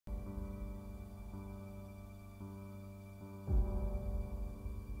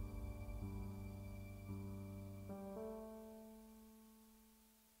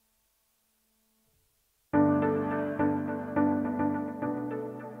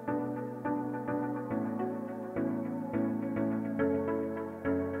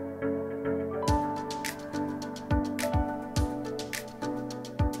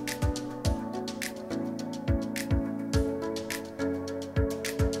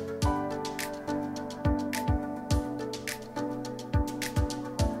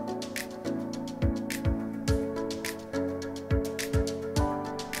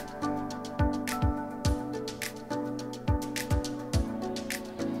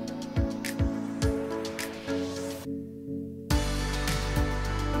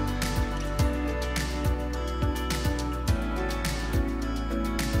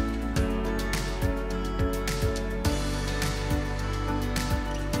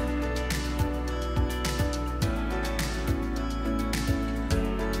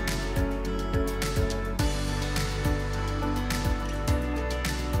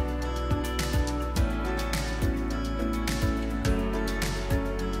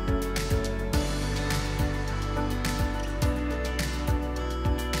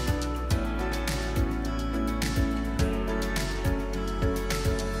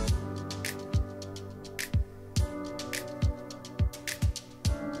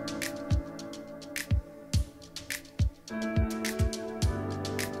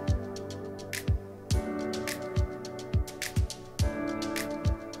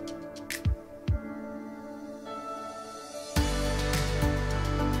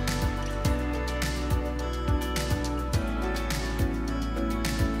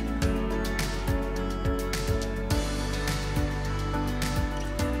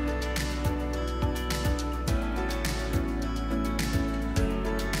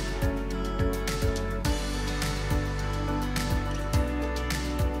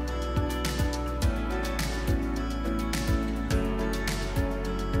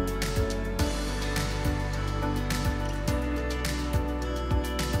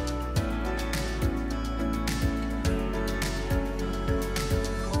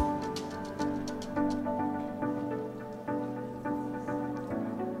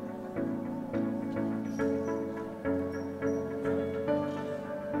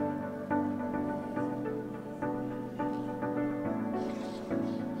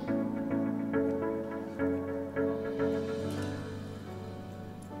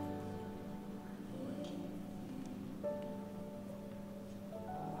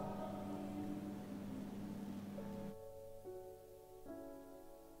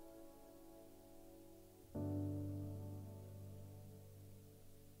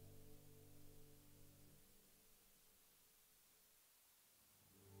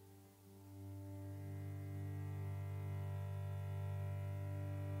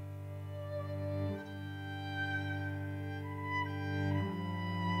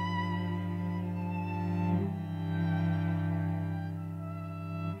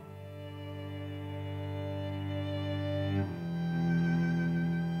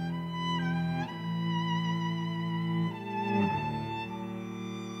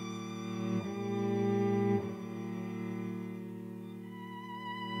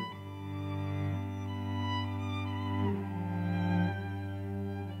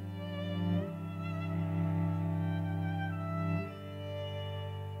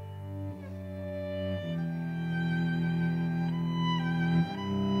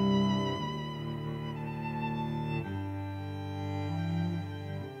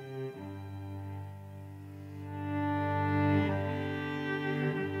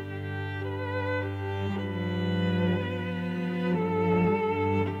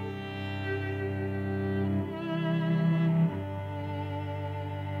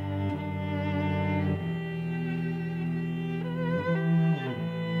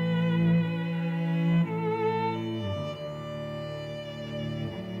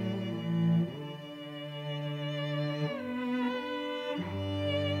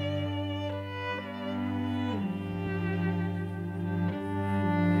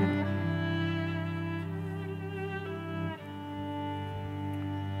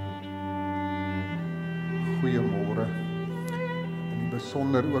goeiemôre. En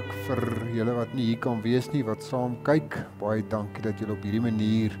besonder ook vir julle wat nie hier kan wees nie, wat saam kyk. Baie dankie dat julle op hierdie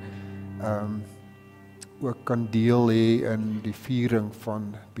manier ook kan deel hê in die viering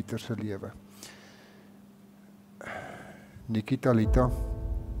van Pieter se lewe. Talita,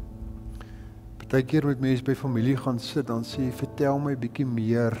 partykeer met mense by familie gaan sit, dan sê, vertel my bietjie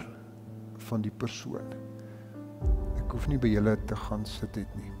meer van die persoon. Ek hoef nie by julle te gaan sit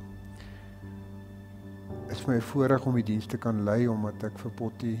het nie. Is vir my voorreg om die diens te kan lei, omdat ek vir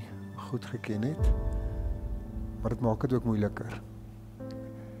Pottie goed geken het, maar dit maak dit ook moeiliker.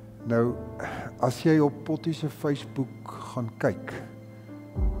 Nou, as jy op Pottie se Facebook gaan kyk,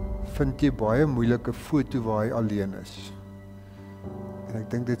 vind jy baie moeilike foto waar hy alleen is. En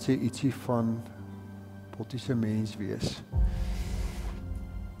ek dink dit sê ietsie van Pottie se mens wees.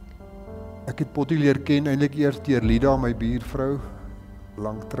 Ek het Pottie leer ken eintlik eers deur Lida, my buurvrou,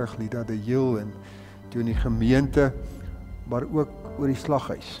 lank terug, Lida de Heel, en toe in die gemeente, maar ook oor die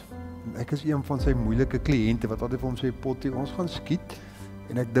slaghuis. En ek is een van sy moeilike kliënte, wat altyd vir hom sê, Pottie, ons gaan skiet,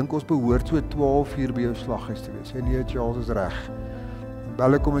 en ek dink ons behoort so 12 uur by jou slaghuis te wees. En nee, Charles is reg. En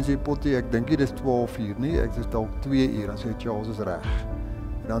bel ek kom en sê, Pottie, ek dink nie dis 12 uur nie, ek is dalk 2 uur, dan sê Charles is reg.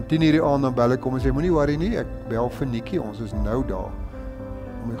 En dan 10 uur die aand, dan bel ek kom en sê, moenie worry nie, ek bel vir Nikkie, ons is nou daar,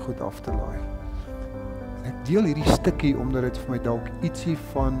 om my goed af te laai. En ek deel hierdie stukkie, omdat dit vir my dalk ietsie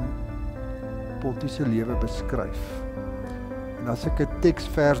van Pottie se lewe beskryf. En as ek 'n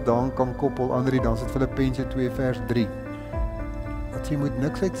teksvers daan kan koppel, Andrie, dan is dit Filippense 2 vers 3. Dat jy moet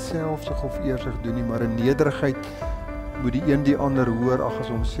niks uit selfsug of eersig doen nie, maar in nederigheid moet die een die ander hoor ag as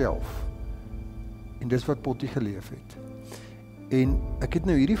homself. En dis wat Pottie geleef het. En ek het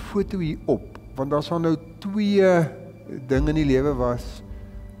nou hierdie foto hier op, want daar sal nou 2 dinge in die lewe was,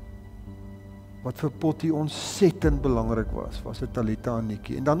 wat vir Pottie ontsettend belangrik was dit Talita en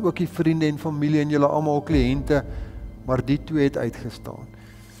Nikkie. En dan ook die vriende en familie en julle almal kliënte, maar die 2 het uitgestaan.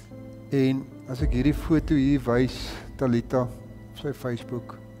 En as ek hierdie foto hier wys, Talita, op sy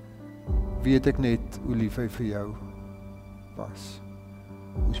Facebook, weet ek net hoe lief hy vir jou was.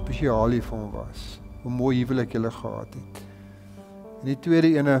 Hoe spesiaal hy vir hom was. Hoe mooi huwelik julle gehad het. En die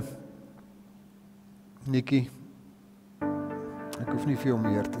tweede ene, Nikkie, ek hoef nie veel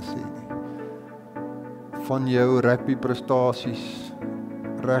meer te sê nie. Van jou rugby prestasies,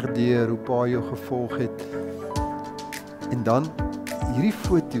 regdeur hoe pa jou gevolg het. En dan hierdie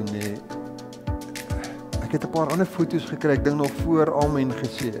foto, nee, ek het 'n paar ander foto's gekry, ek dink nog voor Amen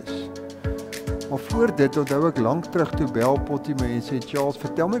gesê is. Maar voor dit onthou ek lank terug toe bel Pottie my en sê, Charles,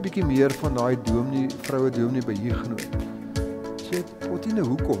 vertel my bietjie meer van daai vroue dominee by Huguenot. Sê Pottie, nou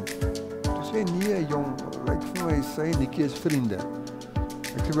hoekom? Toe sê nee, jong, lyk vir my sy en Nikkie is vriende.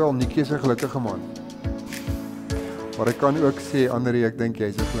 Ek sê wel, Nikkie is 'n gelukkige man. Maar ek kan ook sê, Andrie, ek dink jy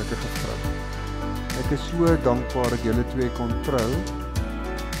is 'n gelukkige vrou. Ek is so dankbaar dat julle 2 kon trou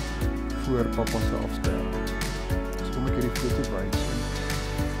voor papa se afsterwe. Dus kom ek hierdie foto wys.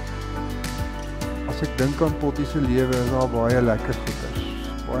 As ek dink aan Pottie se lewe, is daar baie lekker goeders.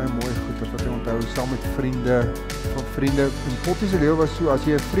 Baie mooi goeders wat jy onthou, saam met vriende, van vriende. En Pottie se lewe was so, as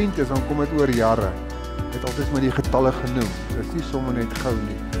jy 'n vriend is, dan kom dit oor jare. Ek het altyd maar die getalle genoem. Dit is nie sommer net gou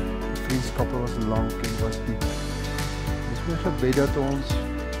nie. Die vriendskappe was lank en was diep. My gebed dat ons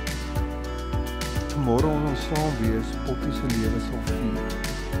môre ons saam wees, Pottie se lewe sal vier.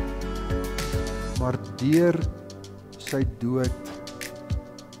 Maar deur sy dood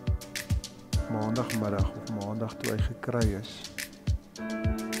maandagmiddag of maandag toe hy gekry is,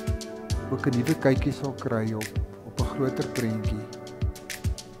 ook 'n nuwe kykie sal kry op 'n groter prentjie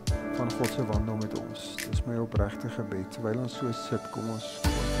van God se wandel met ons. Dis my opregte gebed. Terwyl ons so sit, kom ons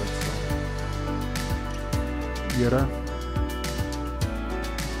bid saam. Here,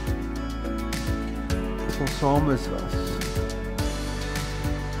 ons saam is as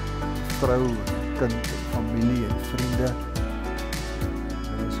vrou, kind, familie en vriende,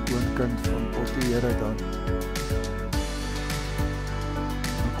 en ons skoonkind van Pottie, Here, dan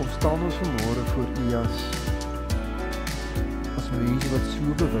kom staan ons vanmôre voor U as mense wat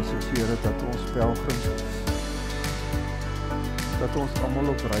so bewus is, Here, dat ons pelgrims is, dat ons almal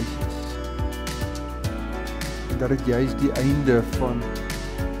op reis is, en dat dit juist die einde van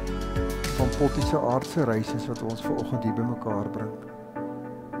Pottie se aardse reis is wat ons vanoggend hier bymekaar bring.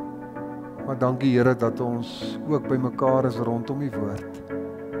 Maar dankie Here dat ons ook bymekaar is rondom U woord.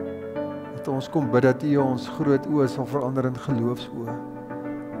 Dat ons kom bid dat U ons groot oë sal verander in geloofsoë.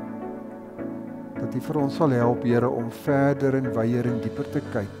 Dat U vir ons sal help, Here, om verder en wyeer en dieper te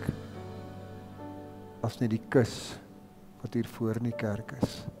kyk as net die kus wat hier voor in die kerk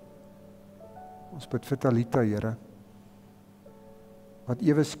is. Ons bid vir Talita, Here. wat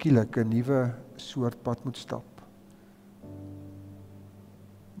ewe skielik 'n nuwe soort pad moet stap.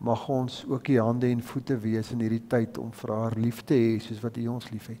 Mag ons ook die hande en voete wees in hierdie tyd om vir haar lief te hê soos wat U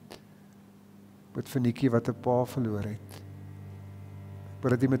ons lief het. Bid vir Nikkie wat 'n pa verloor het. Ek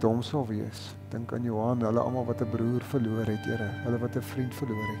bid dat U met hom sal wees. Dink aan Johan, hulle almal wat 'n broer verloor het, Here, hulle wat 'n vriend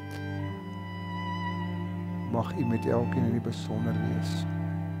verloor het. Mag U met elkeen in die besonder wees.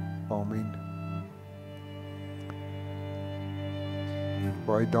 Amen.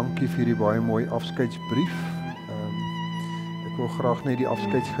 Baie dankie vir die baie mooi afskeidsbrief. Ek wil graag net die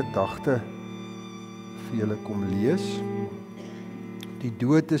afskeidsgedagte vir julle kom lees. Die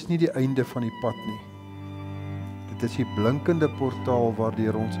dood is nie die einde van die pad nie. Dit is die blinkende portaal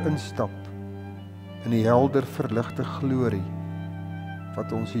waardeur ons instap in die helder verligte glorie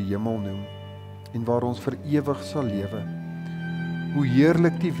wat ons die hemel noem en waar ons vir ewig sal lewe. Hoe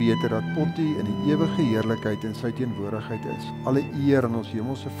heerlik die wete dat Pottie in die ewige heerlikheid in sy teenwoordigheid is. Alle eer aan ons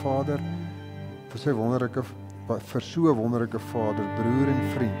hemelse Vader vir so 'n wonderlike Vader, broer en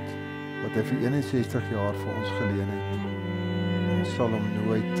vriend wat hy vir 61 jaar vir ons geleen het. Ons sal hom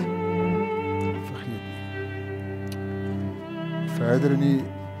nooit vergeet nie. Verder in die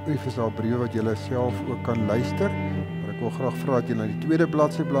Efesebriewe wat julle self ook kan luister, maar ek wil graag vra dat julle na die tweede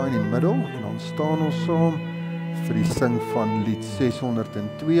bladsy blaai in die middel en dan staan ons saam vir die sing van lied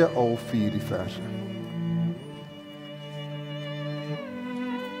 602 al 4 die verse.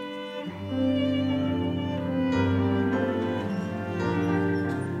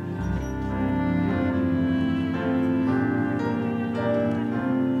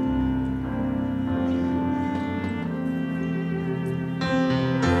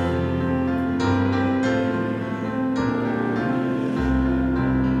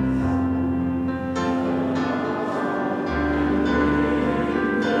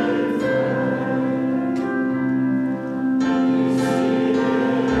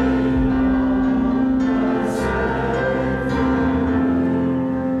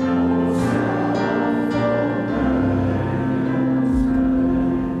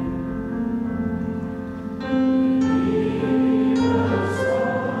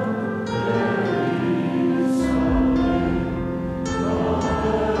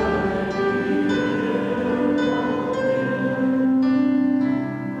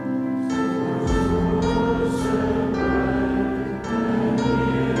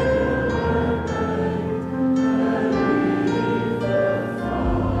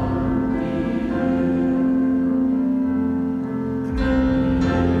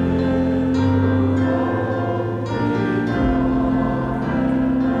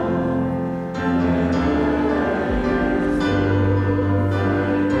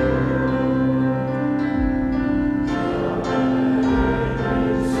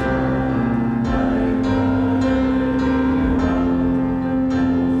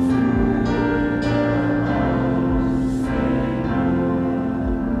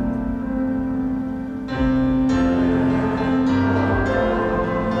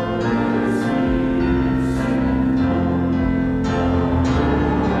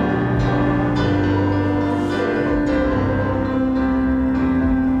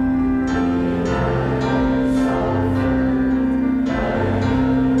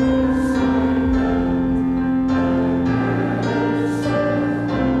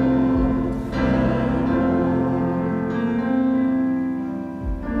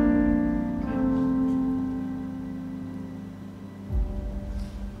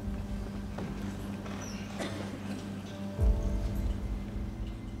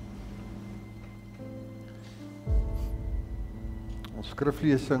 Ons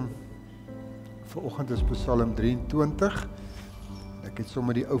skriflesing vir oggend is Psalm 23. Ek het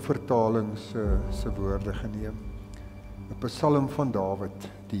sommer die ou vertaling se woorde geneem. 'n Psalm van Dawid.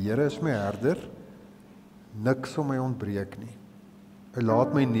 Die Here is my herder, niks sal my ontbreek nie. Hy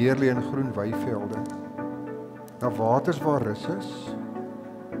laat my neerlê in groen weivelde. Na waters waar rus is,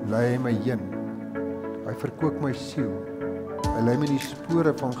 lei hy my heen. Hy verkoop my siel. Hy lei my in die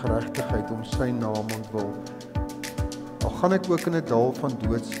spore van geregtigheid om sy naam ontwil. Al gaan ek ook in 'n dal van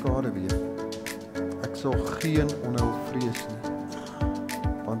doodskade wees, ek sal geen onheil vrees nie,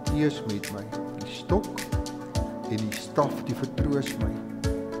 want U is met my. Die stok en die staf, die vertroos my.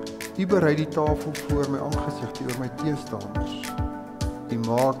 U berei die tafel voor my aangesig teenoor my teestanders. U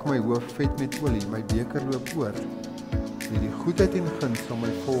maak my hoof vet met olie, my beker loop oor. Die goedheid en guns sal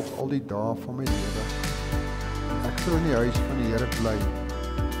my volg al die dae van my lewe. Ek sal in die huis van die Here bly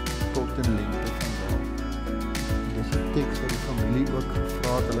tot in lengte van dae. Dis 'n teks wat die familie ook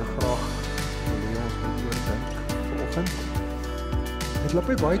gevra het, hulle graag wil hê ons moet oordink vanoggend. Dit laat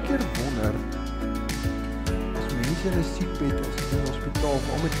my baie keer wonder, as mens mense in 'n siekbed is in die hospitaal,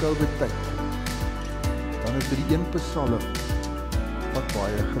 veral met COVID-tyd, dan is dit die een psalm wat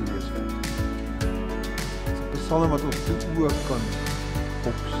baie gelees word. Dit is 'n psalm wat ons te oë kan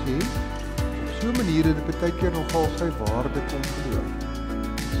opsê, op so 'n manier dat dit baie keer nogal sy waarde kon verloor.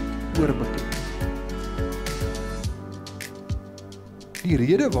 Oorbekend. Die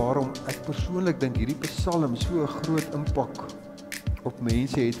rede waarom ek persoonlik dink hierdie psalm so 'n groot impak op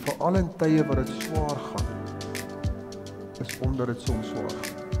mense het, veral in tye wat dit swaar gaan, is omdat dit soms swaar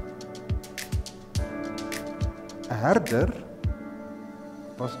gaan. 'n Herder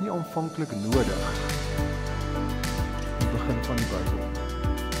was nie aanvanklik nodig in die begin van die Bybel.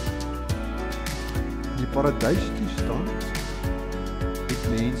 In die paradijstoestand het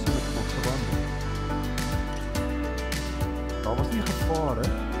mense met God gewandel. Daar was nie gevare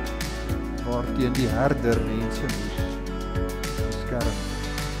waarteen die herder mense moes beskerm.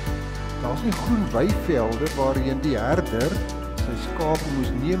 Daar was nie groen weivelde waarheen die herder sy skape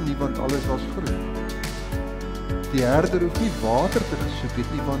moes neem nie, want alles was groen. Die herder hoef nie water te gesoek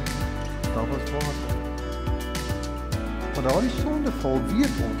het nie, want daar was water. Van daardie sondeval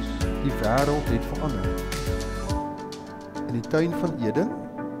weet ons, die wêreld het verander. In die tuin van Eden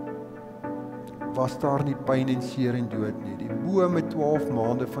was daar nie pyn en seer en dood nie. Die boom het 12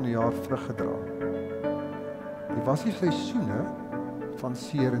 maande van die jaar vrug gedra. Dit was nie seisoene van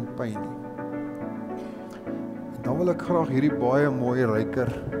seer en pyn nie. En dan wil ek graag hierdie baie mooi ryker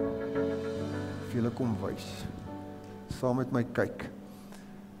vir julle kom wys. Saam met my kyk.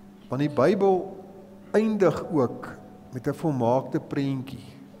 Want die Bybel eindig ook met 'n volmaakte prentjie.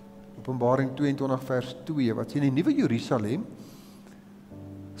 Openbaring 22 vers 2, wat sê in die Nuwe Jerusalem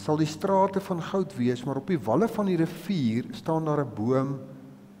sal die strate van goud wees, maar op die walle van die rivier staan daar 'n boom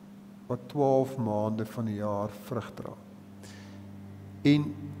wat 12 maande van die jaar vrug dra.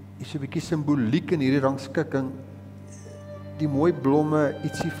 En is 'n bietjie simboliek in hierdie rangskikking, die mooi blomme,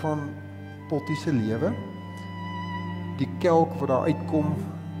 ietsie van Pottie se lewe, die kelk wat daar uitkom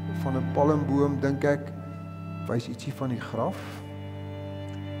van 'n palmboom, dink ek, wys ietsie van die graf.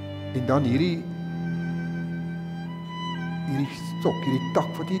 En dan hierdie stok, hierdie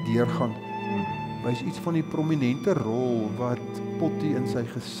tak wat hier deurgaan, wys iets van die prominente rol wat Pottie in sy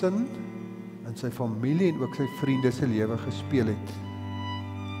gesin, in sy familie en ook sy vriende se lewe gespeel het.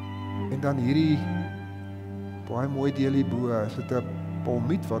 En dan hierdie baie mooi deel hierbo, is dit 'n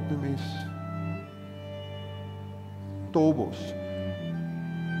palmiet, wat noem mens? Tolbos.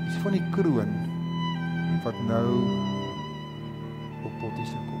 Iets van die kroon wat nou op Pottie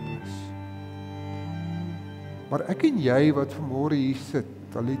se kop is. Maar ek en jy wat vanmôre hier sit,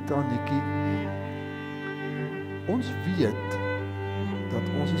 Talita, Nikkie, ons weet dat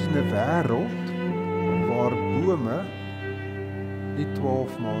ons is in 'n wêreld waar bome nie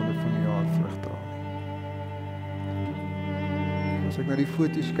 12 maande van die jaar vrug dra nie. As ek na die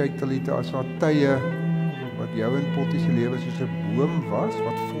foto's kyk, Talita, as daar tye wat jou en Pottie se lewe soos 'n boom was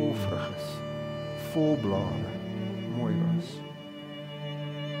wat vol vrug is, vol blare, mooi was.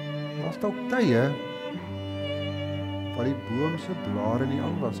 Was daar ook tye waar die boom se blare nie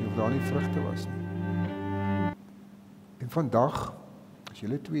aan was nie, of daar nie vrugte was nie. En vandag, as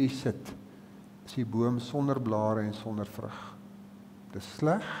julle twee sit, is die boom sonder blare en sonder vrug. Dis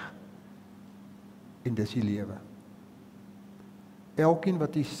sleg en dis die lewe. Elkeen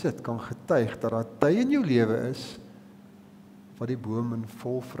wat hier sit kan getuig dat daar tye in jou lewe is wat die boom in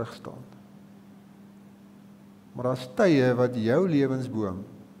vol vrug staan. Maar daar's tye wat jou lewensboom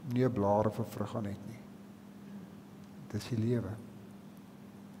nie 'n blare vir vrug aan het nie. Dis die lewe.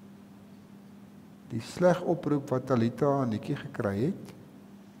 Die sleg oproep wat Talita en Nikkie gekry het,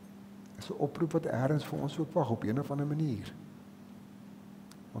 is 'n oproep wat eers vir ons ook wag op een of ander manier.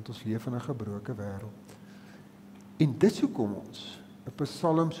 Want ons leef in 'n gebroke wêreld. En dis hoekom ons 'n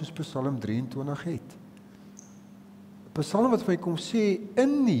psalm soos Psalm 23 het. 'n Psalm wat vir my kom sê,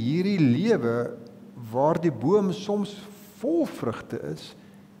 in hierdie lewe waar die boom soms vol vrugte is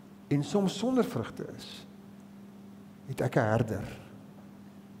en soms sonder vrugte is, het ek 'n herder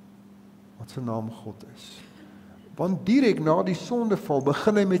wat sy naam God is. Want direk na die sondeval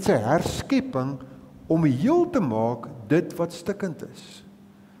begin hy met sy herskepping om heel te maak dit wat stikkend is,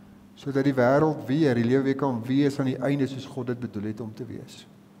 sodat die wêreld weer, die lewe weer kan wees aan die einde soos God dit bedoel het om te wees.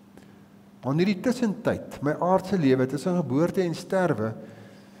 Maar in hierdie tussentyd, my aardse lewe tussen geboorte en sterwe,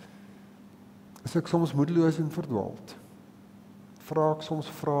 is ek soms moedeloos en verdwaald. Vra ek soms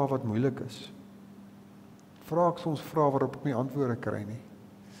vrae wat moeilik is. Vra ek soms vrae waarop ek nie antwoorde kry nie.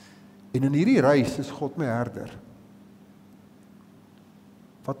 En in hierdie reis is God my herder,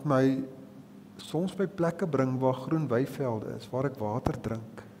 wat my soms by plekke bring waar groen weivelde is, waar ek water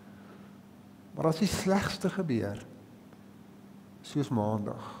drink. Maar as die slegste gebeur, soos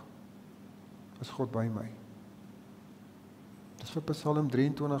maandag, is God by my. Dis wat Psalm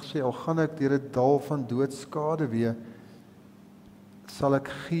 23 sê, al gaan ek deur 'n dal van doodskade weë, sal ek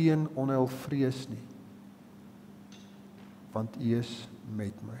geen onheil vrees nie, want U is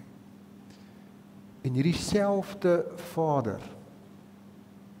met my. En hierdie selfde Vader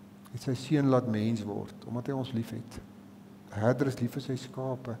het sy seun laat mens word, omdat hy ons lief het. 'n Herder is lief vir sy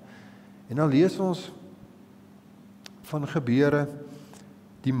skape. En dan lees ons van gebeure,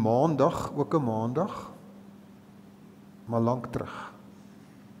 die maandag, ook 'n maandag, maar lank terug.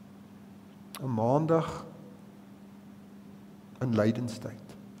 'n Maandag in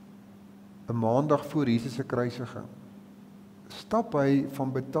lydenstyd. 'n Maandag voor Jesus se kruisiging. Stap hy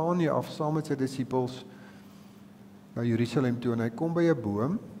van Betanië af saam met sy disippels na Jerusalem toe, en hy kom by 'n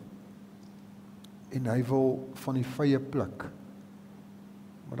boom en hy wil van die vye pluk.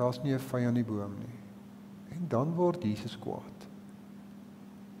 Maar daar's nie 'n vy aan die boom nie. En dan word Jesus kwaad.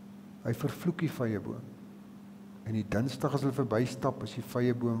 Hy vervloek die vye boom. En die Dinsdag as hulle verbystap, is die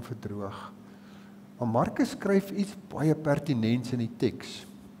vye boom verdroog. Maar Markus skryf iets baie pertinents in die teks.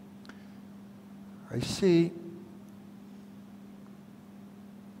 Hy sê,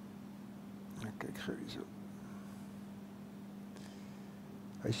 kyk gou hierso.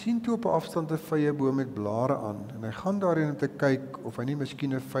 Hy sien toe op 'n afstand 'n vye boom met blare aan, en hy gaan daarin om te kyk of hy nie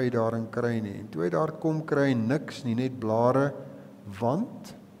miskien 'n vy daarin kry nie. En toe hy daar kom, kry hy niks nie, net blare,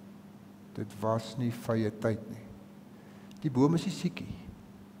 want dit was nie vye tyd nie. Die boom is nie siekie.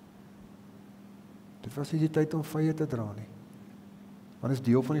 Dit was nie die tyd om vye te dra nie. Want dit is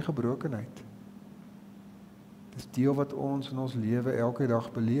deel van die gebrokenheid. Dit is deel wat ons in ons lewe elke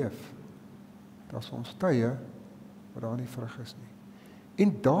dag beleef. Daar is ons tye waar daar nie vrug is nie.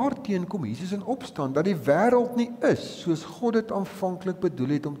 En daarteen kom Jesus in opstand, dat die wêreld nie is soos God dit aanvanklik bedoel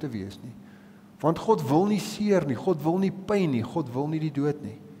het om te wees nie. Want God wil nie seer nie, God wil nie pyn nie, God wil nie die dood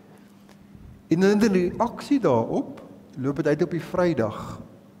nie. En in die reaksie daarop, loop dit uit op die Vrydag,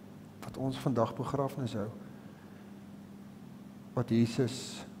 wat ons vandag begrafnis hou, wat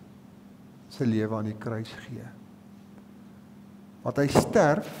Jesus sy lewe aan die kruis gee. Wat hy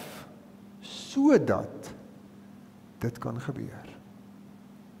sterf, sodat dit kan gebeur.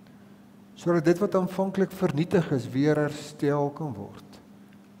 Sodat dit wat aanvanklik vernietig is, weer herstel kan word.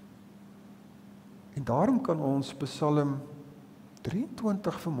 En daarom kan ons Psalm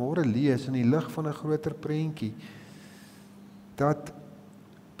 23 vanmôre lees in die lig van 'n groter prentjie, dat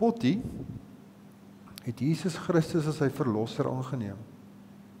Potgieter het Jesus Christus as sy verlosser aangeneem.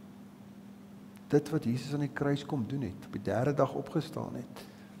 Dit wat Jesus aan die kruis kom doen het, op die 3de dag opgestaan het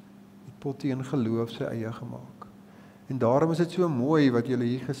Potgieter in geloof sy eie gemaak. En daarom is dit so mooi wat julle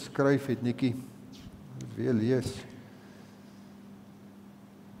hier geskryf het, Nikkie. Dit weer lees.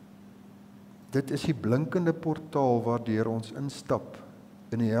 Dit is die blinkende portaal waardeur ons instap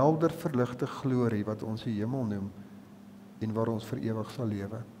in die helder verligte glorie wat ons die hemel noem en waar ons vir ewig sal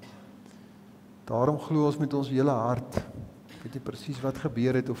lewe. Daarom glo ons met ons hele hart. Ek weet nie presies wat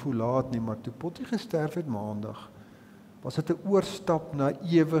gebeur het of hoe laat nie, maar toe Potgieter gesterf het maandag, was dit 'n oorstap na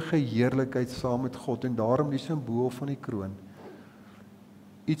ewige heerlikheid saam met God, en daarom die simbool van die kroon.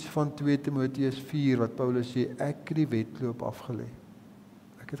 Iets van 2 Timoteus 4 wat Paulus sê, ek het die wedloop afgelê.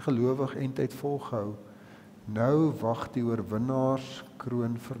 Ek het gelowig en tyd volgehou. Nou wag die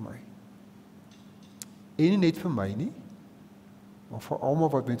oorwinnaarskroon vir my. En nie net vir my nie, maar vir almal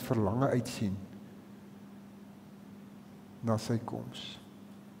wat met verlange uitsien na sy koms.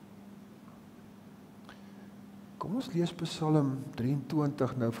 Kom ons lees Psalm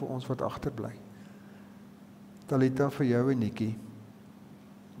 23 nou vir ons wat agterbly. Talita, vir jou en Nikkie.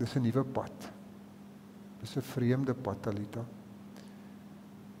 Dis 'n nuwe pad. Dis 'n vreemde pad, Talita.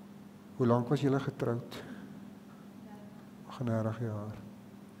 Hoe lank was julle getroud? 38 jaar.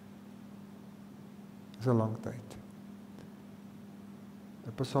 Dis 'n lang tyd.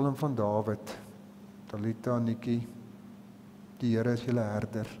 'n Psalm van Dawid. Talita, Nikkie, die Here is julle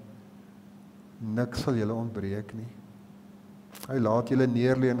herder. Niks sal julle ontbreek nie. Hy laat julle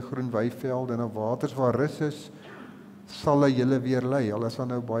neerlê in groen weivelde, en op waters waar rus is, sal hy julle weer lei, al is daar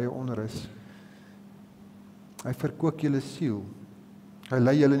nou baie onrus. Hy verkoop julle siel. Hy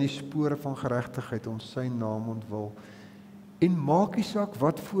lei julle in die spore van geregtigheid om sy naam ontwil. En maak nie saak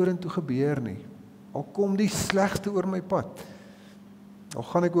wat vorentoe gebeur nie. Al kom die slegste oor my pad. Al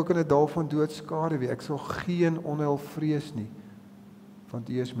gaan ek ook in 'n dal van doodskade wees, ek sal geen onheil vrees nie, want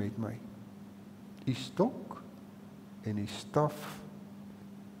U is met my. Die stok en die staf,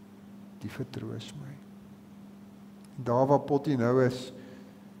 die vertroos my. En daar waar Potgieter nou is,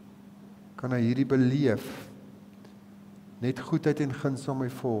 kan hy hierdie beleef. Net goedheid en guns sal my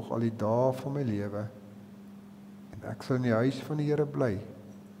volg al die dae van my lewe, en Ek sal in die huis van die Here bly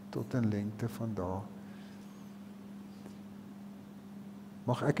tot in lengte van dae.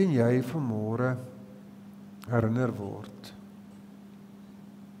 Mag ek en jy vanmôre herinner word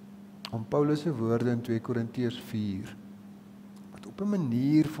aan Paulus se woorde in 2 Korintiërs 4, wat op 'n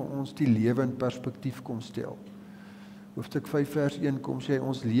manier vir ons die lewe in perspektief kom stel. Hoofstuk 5 vers 1 kom sê,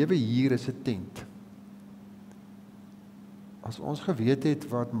 ons lewe hier is 'n tent. As ons geweet het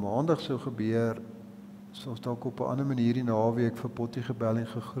wat maandag sou gebeur, sou ons dalk op 'n ander manier die naweek vir Potgieter gebel en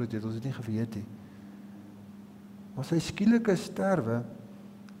gegroet het, ons het nie geweet nie. Maar sy skielike sterwe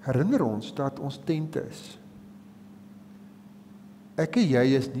herinner ons dat ons tent is. Ek en jy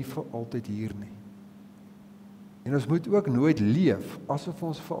is nie vir altyd hier nie. En ons moet ook nooit leef asof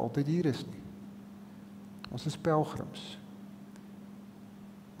ons vir altyd hier is nie. Ons is pelgrims.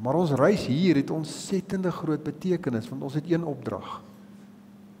 Maar ons reis hier het ontsettende groot betekenis, want ons het een opdrag.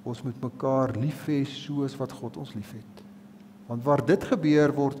 Ons moet mekaar lief hê soos wat God ons lief het. Want waar dit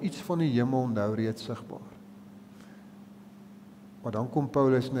gebeur, word iets van die hemel nou reeds sigbaar. Maar dan kom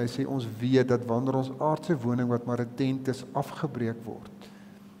Paulus en hy sê, ons weet dat wanneer ons aardse woning, wat maar 'n tent is, afgebreek word.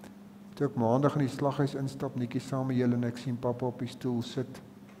 Toe ek maandag in die slaghuis instap, netjie saam met julle, en ek sien pappa op die stoel sit.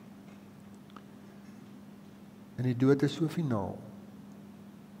 En die dood is so finaal.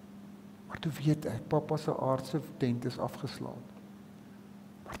 Maar toe weet ek, pappa se aardse tent is afgeslaan.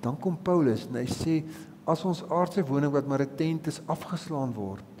 Maar dan kom Paulus en hy sê, as ons aardse woning, wat maar 'n tent is, afgeslaan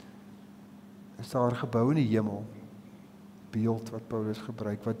word, is daar 'n gebou in die hemel, beeld wat Paulus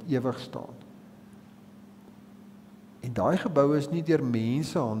gebruik, wat ewig staan. En daai gebou is nie deur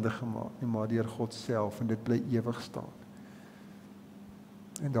mense hande gemaak nie, maar deur God self, en dit bly ewig staan.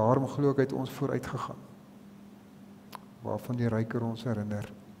 En daarom glo ek het ons vooruit gegaan, waarvan die ryker ons herinner.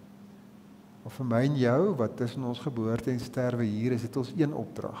 Maar vir my en jou, wat tussen ons geboorte en sterwe hier is, het ons een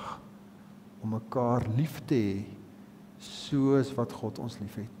opdrag, om mekaar lief te hê, soos wat God ons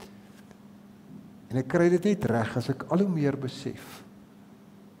lief het. En ek kry dit net reg, as ek al hoe meer besef,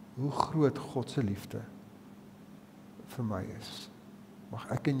 hoe groot God se liefde vir my is. Mag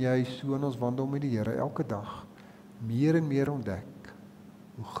ek en jy so in ons wandel met die Here elke dag, meer en meer ontdek,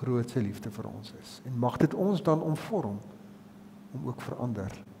 hoe groot sy liefde vir ons is. En mag dit ons dan omvorm, om ook vir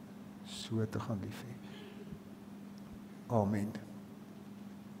ander so te gaan lief hê. Amen.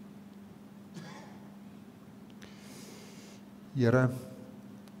 Here,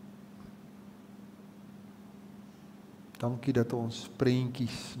 dankie dat ons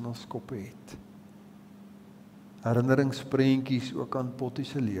prentjies in ons koppe het. Herinneringsprentjies ook aan Pottie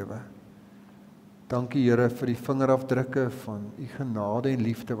se lewe. Dankie Here vir die vingerafdrukke van u genade en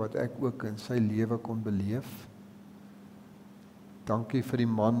liefde wat ek ook in sy lewe kon beleef. Dankie vir die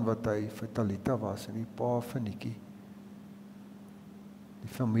man wat hy vir Talita was en die pa vir Nikkie.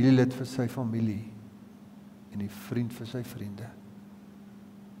 Die familielid vir sy familie en die vriend vir sy vriende.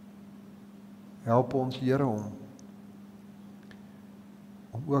 Help ons Here om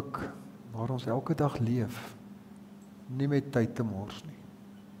ook waar ons elke dag leef, nie met tyd te mors nie.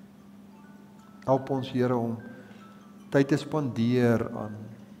 Help ons Here om tyd te spandeer aan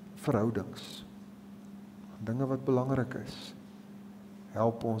verhoudings, aan dinge wat belangrik is.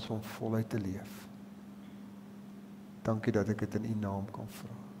 Help ons om voluit te leef. Dankie dat ek dit in u naam kan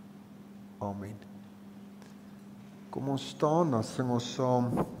vra. Amen. Kom ons staan, dan sing ons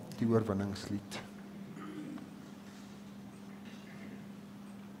saam die oorwinningslied.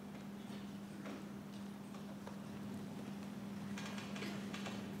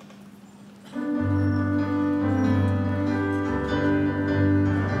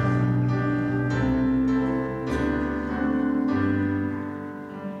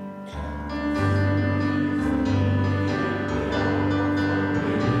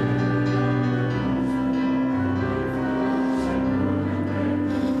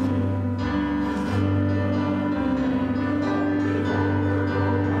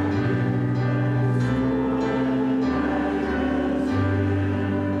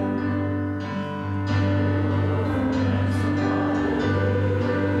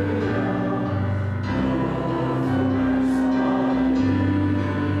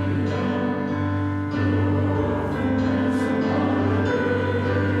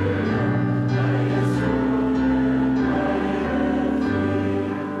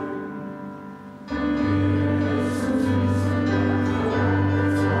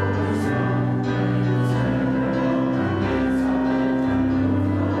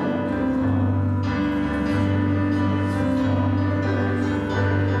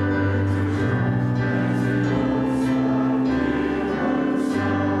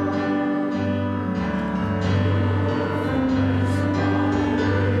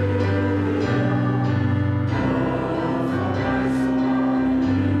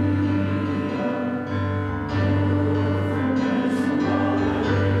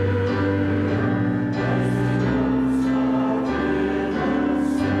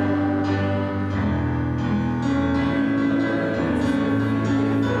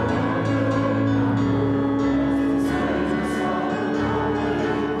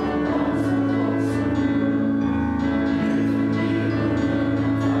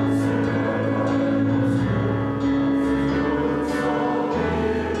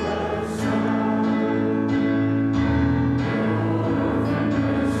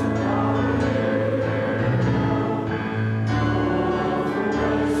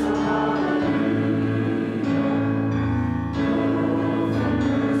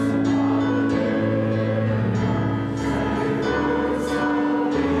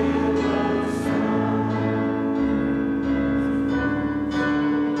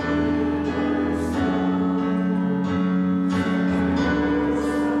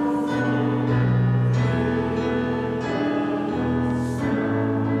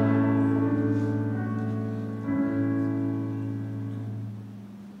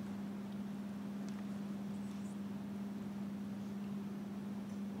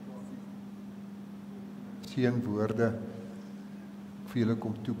 seënwoorde vir julle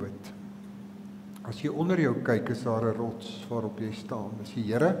kom toebid. As jy onder jou kyk, is daar 'n rots waarop jy staan. Dis die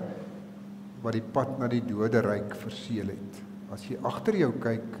Here wat die pad na die doderyk verseël het. As jy agter jou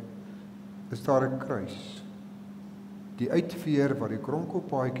kyk, is daar 'n kruis. Die uitveer waar die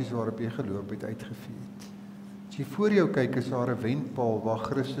kronkelpaadjies waarop jy geloop het uitgevee het. As jy voor jou kyk, is daar 'n wenpaal waar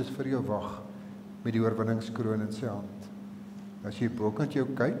Christus vir jou wag met die oorwinningskroon in sy hand. As jy bokant jou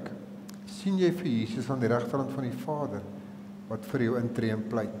kyk, sien jy vir Jesus aan die regterkant van die Vader wat vir jou intree en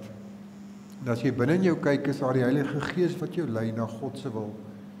pleit. En as jy binne in jou kyk, is daar die Heilige Gees wat jou lei na God se wil.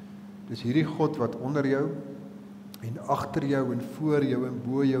 Dis hierdie God wat onder jou en agter jou en voor jou en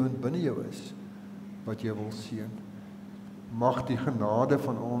bo jou en binne jou is, wat jy wil seën. Mag die genade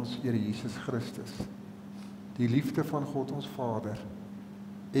van ons Here Jesus Christus, die liefde van God ons Vader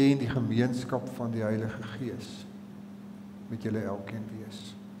en die gemeenskap van die Heilige Gees met julle elkeen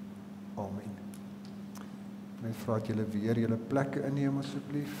wees. Amen. Ek vra dat julle weer julle plekke inneem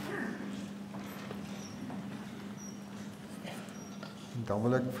asseblief. En dan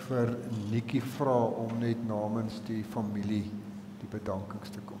wil ek vir Nikkie vra om net namens die familie die bedankings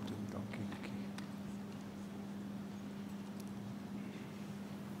te kom doen. Dankie Nikkie.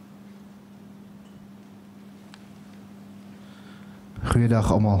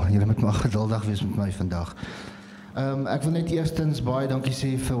 Goeiedag almal, julle moet maar geduldig wees met my vandag. Ek wil net eerstens baie dankie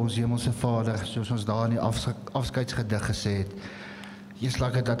sê vir ons Hemelse Vader, soos ons daar in die afskeidsgedig gesê het. Jesus,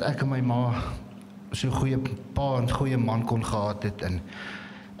 like dat ek en my ma so goeie pa en goeie man kon gehad het, en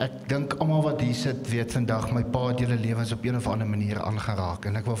ek dink almal wat hier sit weet vandag, my pa het julle lewens op een of ander manier aangeraak,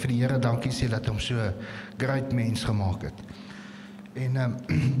 en ek wil vir die Here dankie sê dat hom so great mens gemaak het. En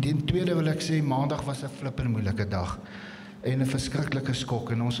die tweede wil ek sê, maandag was 'n flippend moeilike dag, en 'n verskriklike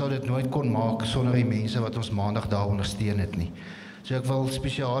skok, en ons sou dit nooit kon maak sonder die mense wat ons maandag daar ondersteun het nie. So ek wil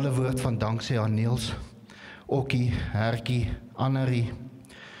spesiale woord van dank sê aan Niels, Okkie, Hertjie, Annerie,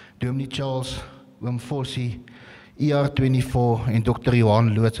 Dominee Charles, Oom Fossie, ER24 en Dr.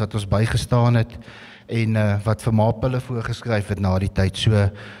 Johan Loods wat ons bygestaan het en wat vir Mapille voorgeskryf het na die tyd. So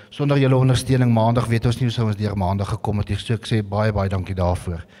sonder julle ondersteuning maandag weet ons nie hoe sou ons deur maandag gekom het. So ek sê baie dankie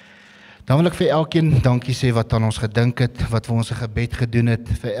daarvoor. Dan wil ek vir elkeen dankie sê wat aan ons gedink het, wat vir ons 'n gebed gedoen het,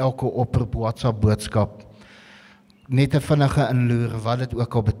 vir elke oproep, WhatsApp boodskap. Net 'n vinnige inloer wat dit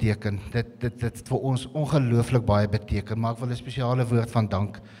ook al beteken. Dit vir ons ongelooflik baie beteken, maar ek wil 'n spesiale woord van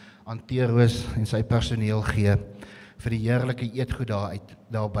dank aan Teroos en sy personeel gee vir die heerlike eetgoed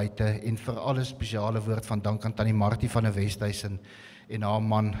daar buite, en vir alle spesiale woord van dank aan Tannie Martie van die Westhuizen en haar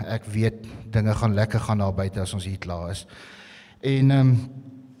man. Ek weet dinge gaan lekker gaan daar buite as ons hier klaar is. En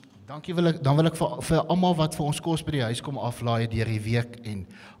dan wil ek vir almal wat vir ons kos by die huis kom aflaai deur die week, en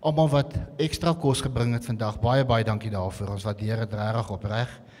almal wat ekstra kos gebring het vandag, baie dankie daarvoor. Ons waardeer dit regtig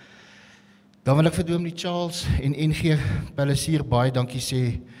opreg. Dan wil ek vir Dominee Charles en NG Palisier baie dankie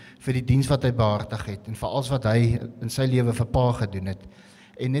sê vir die diens wat hy behartig het, en vir alles wat hy in sy lewe vir pa gedoen het,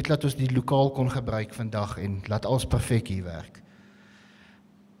 en net laat ons die lokaal kon gebruik vandag, en laat alles perfek hier werk.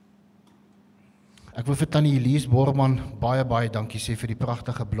 Ek wil vir Tannie Elise Borman baie dankie sê vir die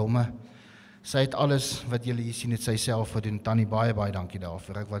pragtige blomme. Sy het alles wat julle hier sien, het sy self gedoen. Tannie, baie dankie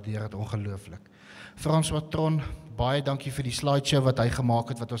daarvoor. Ek waardeer dit ongelooflik. François Tron, baie dankie vir die slideshow wat hy gemaak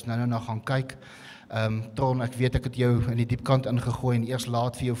het, wat ons nou na gaan kyk. Tron, ek weet ek het jou in die diepkant ingegooi en eers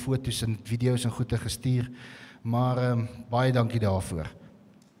laat vir jou foto's en video's en goede gestuur, maar baie dankie daarvoor.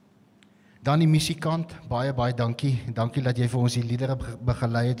 Dan die musikant, baie dankie. Dankie dat jy vir ons die liedere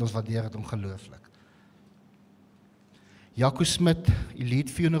begelei het, ons waardeer dit ongelooflik. Jaco Smit,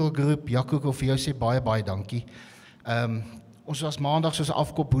 Elite Funeral Group, Jaco, ek wil vir jou sê baie dankie. Ons was maandag soos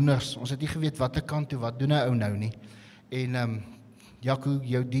afkophoenders, ons het nie geweet wat te kant toe, wat doen 'n ou nou nie. En Jaco,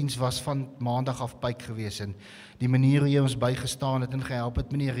 jou diens was van maandag af pyk gewees, en die manier hoe jy ons bygestaan het en gehelp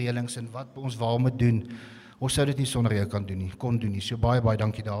het met die reëlings en wat ons waar moet doen, ons sou dit nie sonder jou kon doen nie. So baie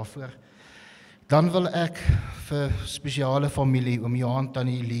dankie daarvoor. Dan wil ek vir spesiale familie, oom Johan,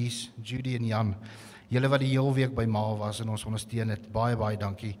 Tannie Elise, Judy en Jan, julle wat die heel week by Ma was en ons ondersteun het, baie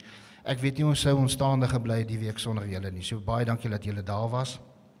dankie. Ek weet nie ons sou onstaande gebly die week sonder julle nie, so baie dankie dat julle daar was.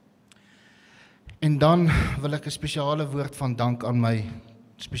 En dan wil ek 'n spesiale woord van dank aan my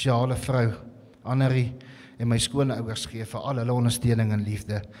spesiale vrou, Annerie, en my skoonouers gee vir al hulle ondersteuning en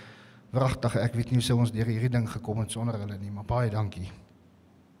liefde. Wragtig, ek weet nie hoe sou ons deur hierdie ding gekom het sonder hulle nie, maar baie dankie.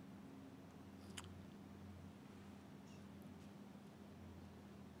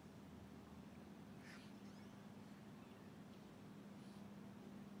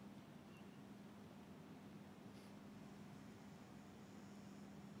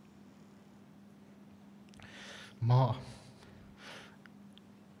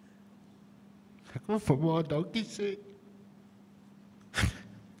 Ek wil vir ma dankie sê.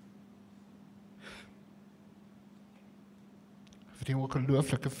 Vir die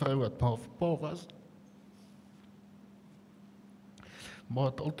ongelooflike vrou wat ma vir pa was. Ma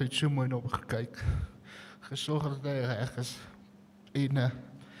het altyd so mooi na hom gekyk. Gesorg dat hy reg is. En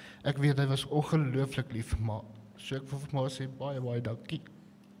ek weet hy was ongelooflik lief vir ma. So ek wil vir ma sê baie dankie.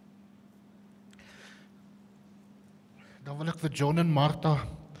 Dan wil ek vir John en Martha,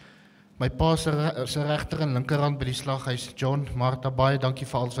 my pa se regter en linkerhand by die slaghuis. John, Martha, baie dankie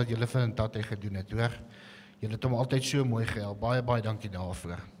vir alles wat julle vir en tate gedoen het, hoor. Julle het hom altyd so mooi gehelp. Baie dankie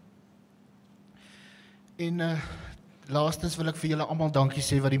daarvoor. En laastens wil ek vir julle almal dankie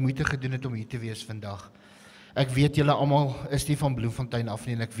sê wat die moeite gedoen het om hier te wees vandag. Ek weet julle almal is nie van Bloemfontein af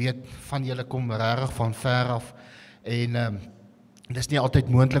nie en ek weet van julle kom regtig van ver af en dit is nie altyd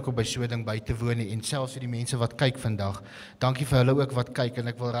moontlik om by so 'n ding by te woon nie en selfs vir die mense wat kyk vandag. Dankie vir hulle ook wat kyk en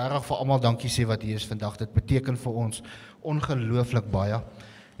ek wil regtig vir almal dankie sê wat hier is vandag. Dit beteken vir ons ongelooflik baie.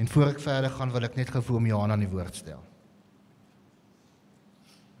 En voor ek verder gaan wil ek net gou vir oom Johan aan die woord stel.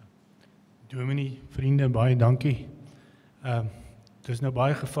 Dominee, vriende, baie dankie. Het is nou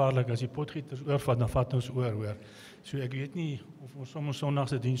baie gevaarlik as die potgieters oorvat, dan vat ons oor, hoor. So ek weet nie of ons soms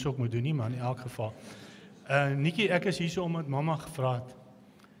sondagse diens ook moet doen nie, maar in elk geval. Nikkie, ek is hier so omdat mamma gevra het.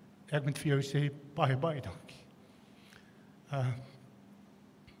 Ek moet vir jou sê, baie dankie.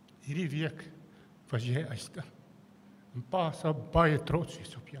 Hierdie week was jy eister. En pa sal baie trots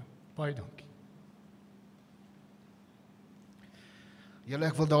wees op jou. Baie dankie. Julle,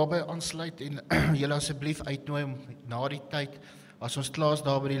 ek wil daarbey aansluit en julle asseblief uitnooi om na die tyd, as ons klaar is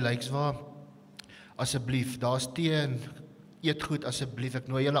daar by die lijkswa, asseblief, daar is tee en eet goed, asseblief, ek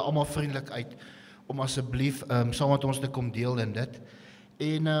nooi julle almal vriendelik uit, om asseblief saam met ons te kom deel in dit.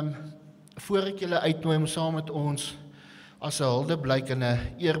 En voor ek julle uitnooi om saam met ons as 'n huldeblyk en 'n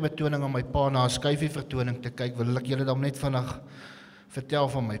eerbetoning aan my pa na 'n skyfie vertoning te kyk, wil ek julle dan net vinnig vertel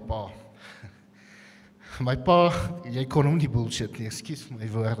van my pa. My pa, jy kon hom nie bullshit nie, ekskuus vir my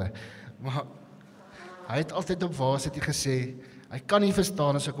woorde, maar hy het altyd op waarsite gesê, hy kan nie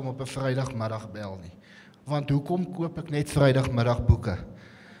verstaan as ek hom op 'n Vrydagmiddag bel nie, want hoekom koop ek net Vrydagmiddag boeke?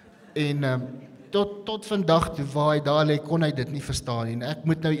 En tot vandag toe waar hy daar lê, kon hy dit nie verstaan nie. En ek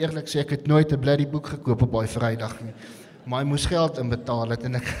moet nou eerlik sê, ek het nooit 'n bloody boek gekoop op daai Vrydag nie. Maar hy moes geld inbetaal het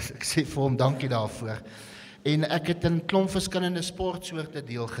en ek sê vir hom dankie daarvoor. En ek het in klomp verskillende sportsoorte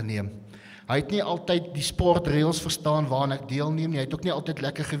deelgeneem. Hy het nie altyd die sportreëls verstaan waaraan ek deelneem nie. Hy het ook nie altyd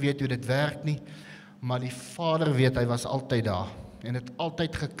lekker geweet hoe dit werk nie. Maar die Vader weet, hy was altyd daar en het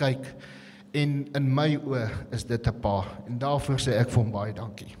altyd gekyk en in my oë is dit 'n pa. En daarvoor sê ek vir hom baie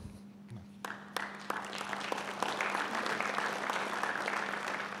dankie.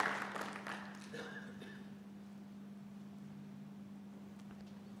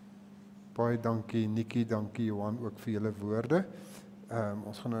 Baie dankie Nikkie, dankie Johan ook vir julle woorde.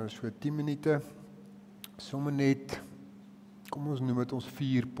 Ons gaan nou so 10 minute, sommer net, kom ons noem dit ons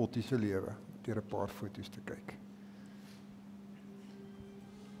 4 potties se lewe, deur 'n paar foto's te kyk.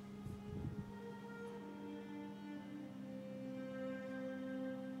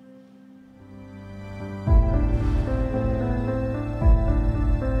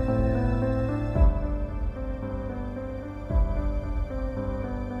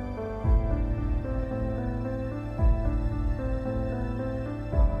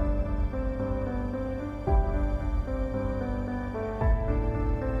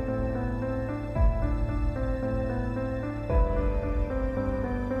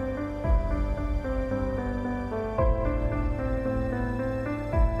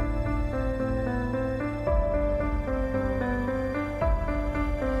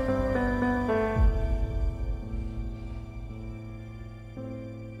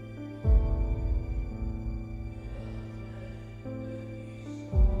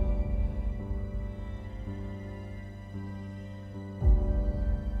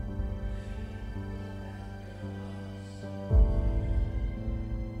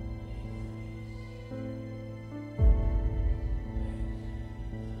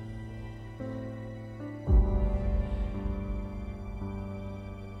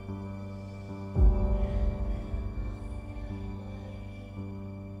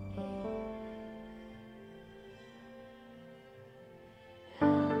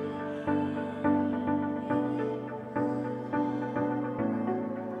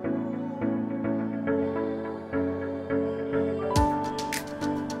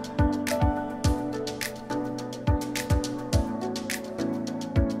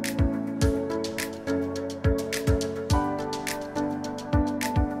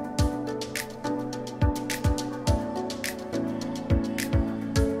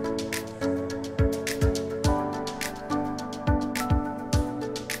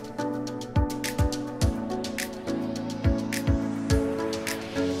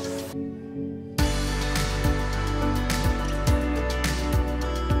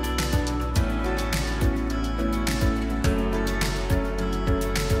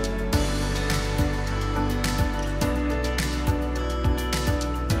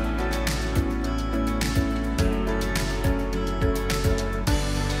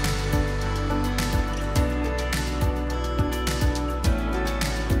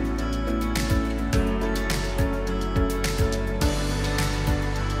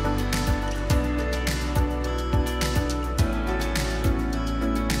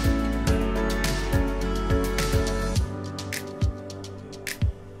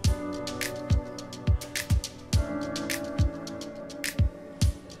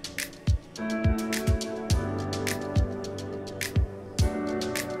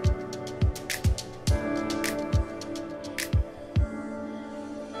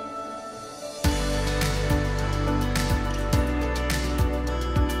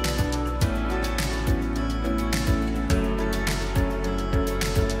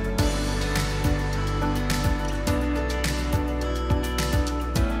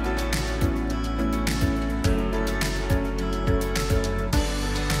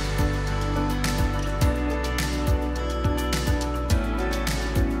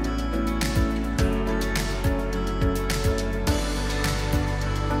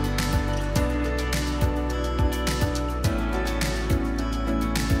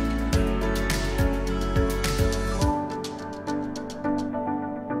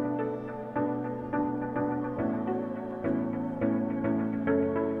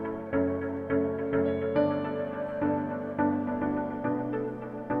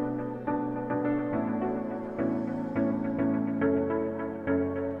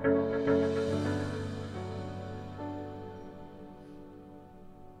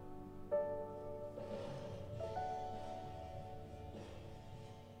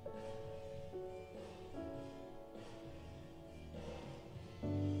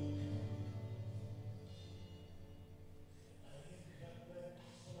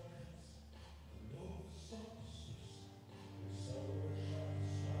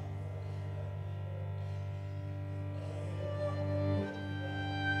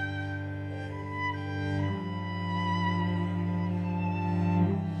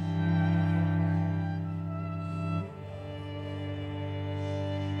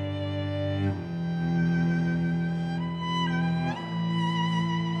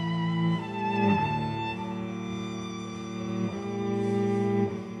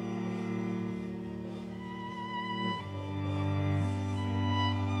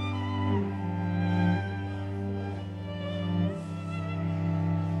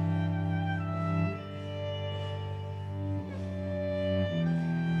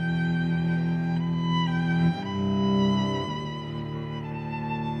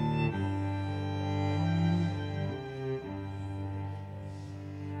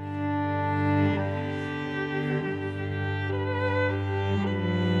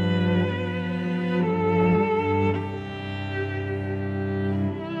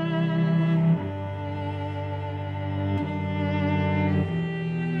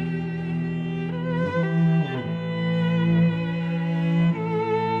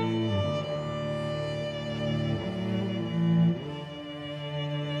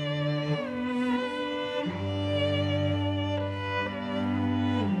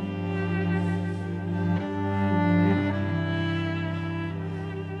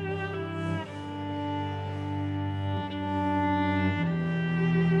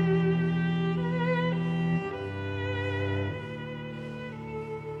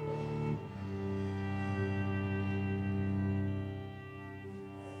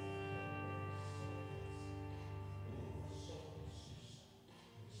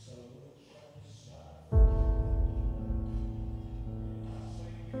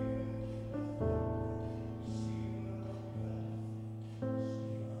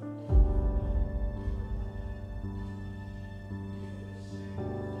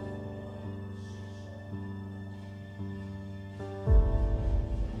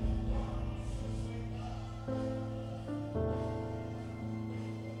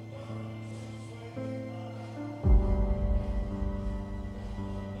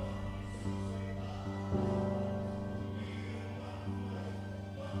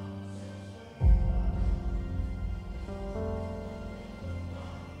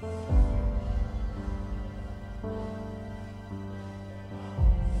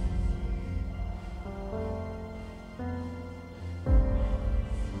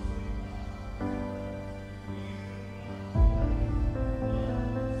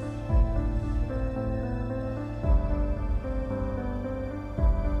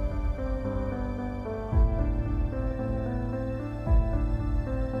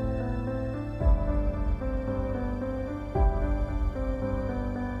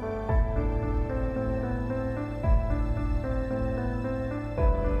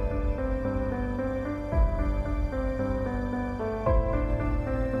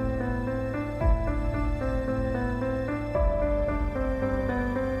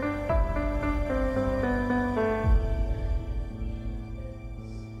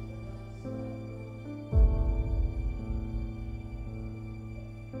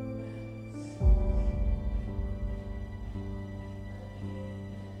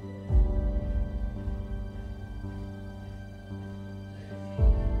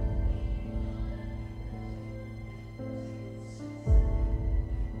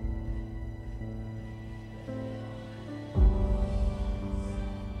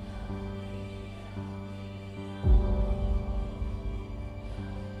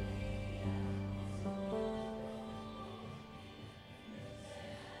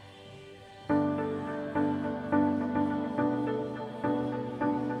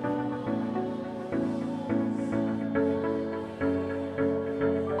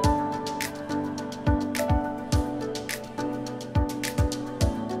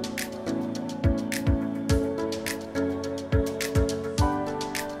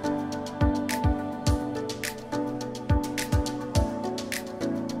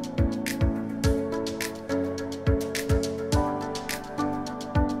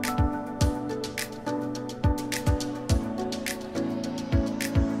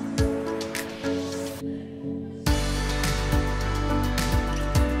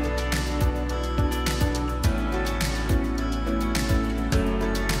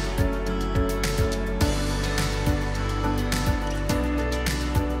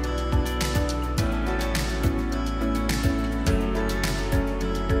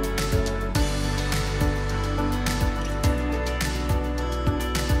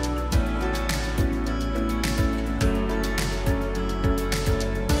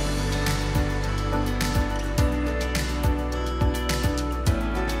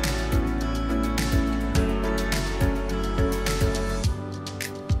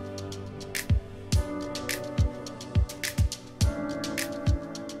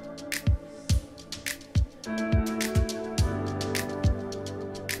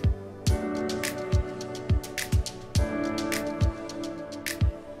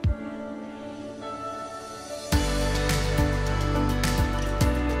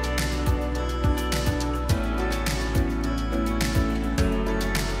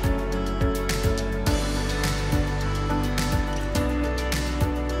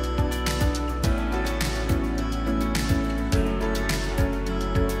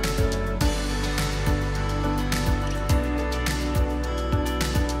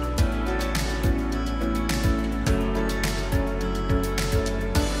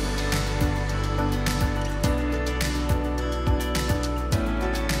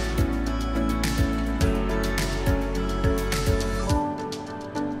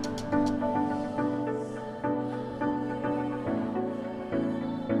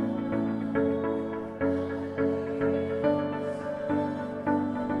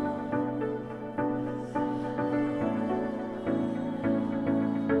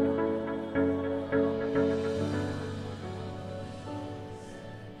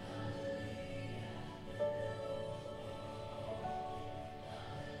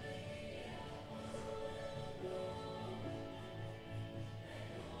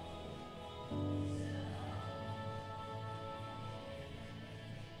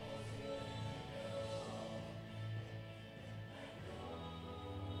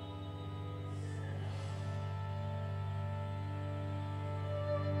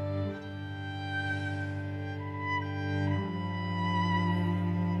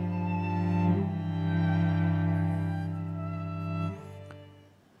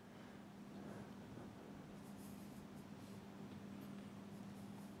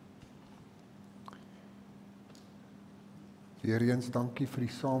 Weereens dankie vir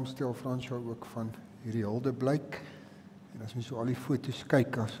die saamstel Fransjo ook van hierdie hulde blyk. En as mens so al die foto's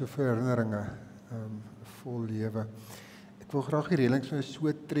kyk, as so vir herinneringe vol lewe. Ek wil graag die reëlings nou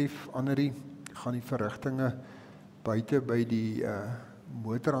so tref, Annerie, gaan die verrigtinge buite by die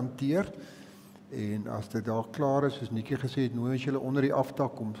motor hanteer. En as dit daar klaar is, soos Nikkie gesê het, nooi as julle onder die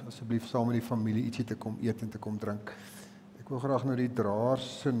aftak kom, asseblief saam met die familie ietsie te kom eet en te kom drink. Ek wil graag nou die draers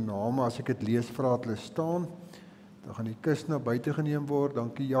se name, as ek dit lees, vra dat hulle staan. Dan gaan die kus na buite geneem word,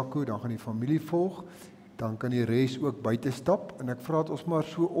 dankie Jaco, dan gaan die familie volg, dan kan die res ook buite stap, en ek vra dat ons maar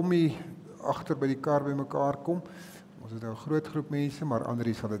so om die agter by die kar by mekaar kom. Ons het nou 'n groot groep mense, maar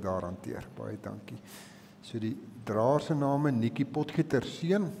Andrie sal dit daar hanteer. Baie dankie. So die draers se name, Nikkie Potgieter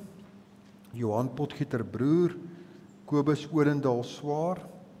seun, Johan Potgieter broer, Kobus Odendaal swaar,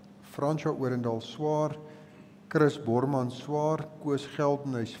 Fransja Odendaal swaar, Chris Borman swaar, Koos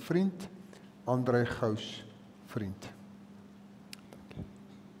Geldenhuys vriend, Andrei Gous vriend.